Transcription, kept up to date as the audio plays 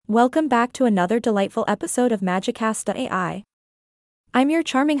Welcome back to another delightful episode of Magicast.ai. I'm your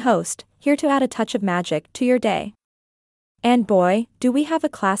charming host, here to add a touch of magic to your day. And boy, do we have a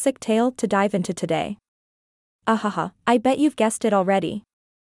classic tale to dive into today. Ahaha, I bet you've guessed it already.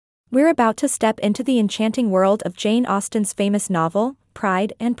 We're about to step into the enchanting world of Jane Austen's famous novel,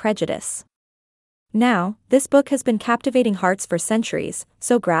 Pride and Prejudice. Now, this book has been captivating hearts for centuries,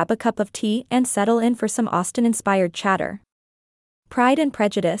 so grab a cup of tea and settle in for some Austen-inspired chatter. Pride and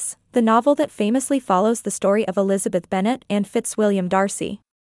Prejudice, the novel that famously follows the story of Elizabeth Bennet and Fitzwilliam Darcy.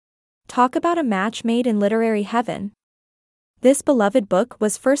 Talk about a match made in literary heaven. This beloved book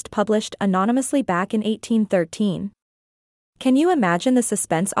was first published anonymously back in 1813. Can you imagine the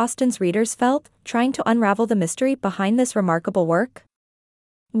suspense Austen's readers felt, trying to unravel the mystery behind this remarkable work?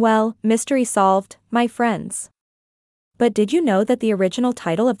 Well, mystery solved, my friends. But did you know that the original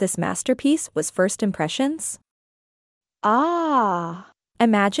title of this masterpiece was First Impressions?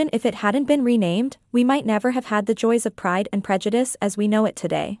 Imagine if it hadn't been renamed, we might never have had the joys of Pride and Prejudice as we know it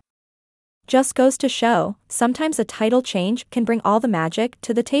today. Just goes to show, sometimes a title change can bring all the magic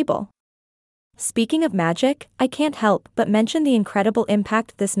to the table. Speaking of magic, I can't help but mention the incredible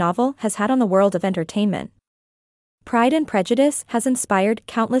impact this novel has had on the world of entertainment. Pride and Prejudice has inspired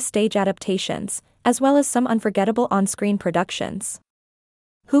countless stage adaptations, as well as some unforgettable on-screen productions.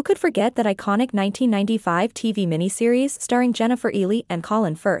 Who could forget that iconic 1995 TV miniseries starring Jennifer Ehle and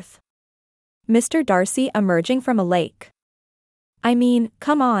Colin Firth? Mr. Darcy emerging from a lake. I mean,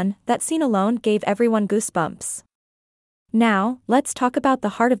 come on, that scene alone gave everyone goosebumps. Now, let's talk about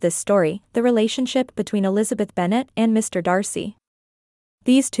the heart of this story, the relationship between Elizabeth Bennet and Mr. Darcy.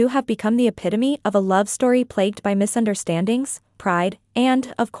 These two have become the epitome of a love story plagued by misunderstandings, pride,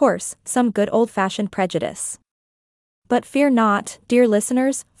 and, of course, some good old-fashioned prejudice. But fear not, dear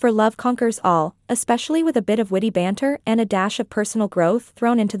listeners, for love conquers all, especially with a bit of witty banter and a dash of personal growth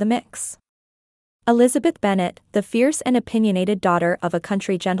thrown into the mix. Elizabeth Bennet, the fierce and opinionated daughter of a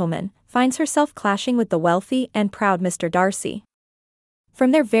country gentleman, finds herself clashing with the wealthy and proud Mr. Darcy.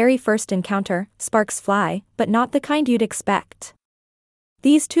 From their very first encounter, sparks fly, but not the kind you'd expect.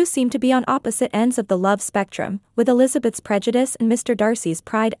 These two seem to be on opposite ends of the love spectrum, with Elizabeth's prejudice and Mr. Darcy's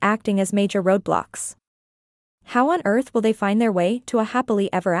pride acting as major roadblocks. How on earth will they find their way to a happily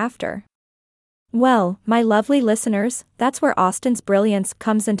ever after? Well, my lovely listeners, that's where Austen's brilliance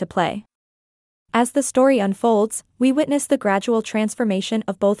comes into play. As the story unfolds, we witness the gradual transformation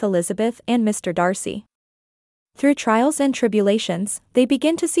of both Elizabeth and Mr. Darcy. Through trials and tribulations, they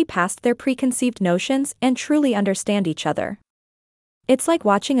begin to see past their preconceived notions and truly understand each other. It's like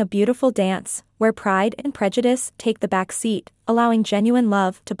watching a beautiful dance, where pride and prejudice take the back seat, allowing genuine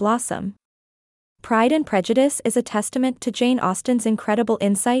love to blossom. Pride and Prejudice is a testament to Jane Austen's incredible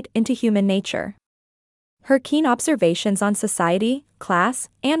insight into human nature. Her keen observations on society, class,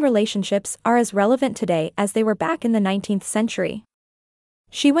 and relationships are as relevant today as they were back in the 19th century.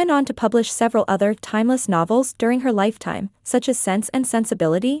 She went on to publish several other timeless novels during her lifetime, such as Sense and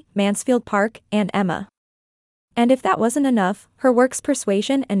Sensibility, Mansfield Park, and Emma. And if that wasn't enough, her works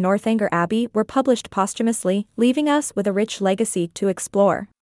Persuasion and Northanger Abbey were published posthumously, leaving us with a rich legacy to explore.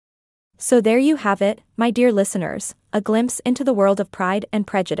 So there you have it, my dear listeners, a glimpse into the world of Pride and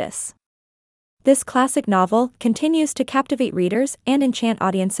Prejudice. This classic novel continues to captivate readers and enchant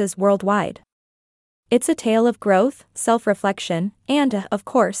audiences worldwide. It's a tale of growth, self-reflection, and, of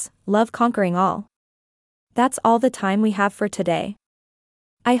course, love conquering all. That's all the time we have for today.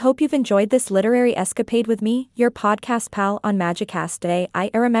 I hope you've enjoyed this literary escapade with me, your podcast pal on Magicast today. I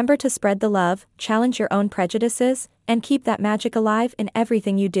remember to spread the love, challenge your own prejudices, and keep that magic alive in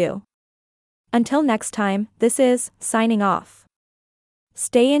everything you do. Until next time, this is, signing off.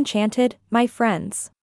 Stay enchanted, my friends.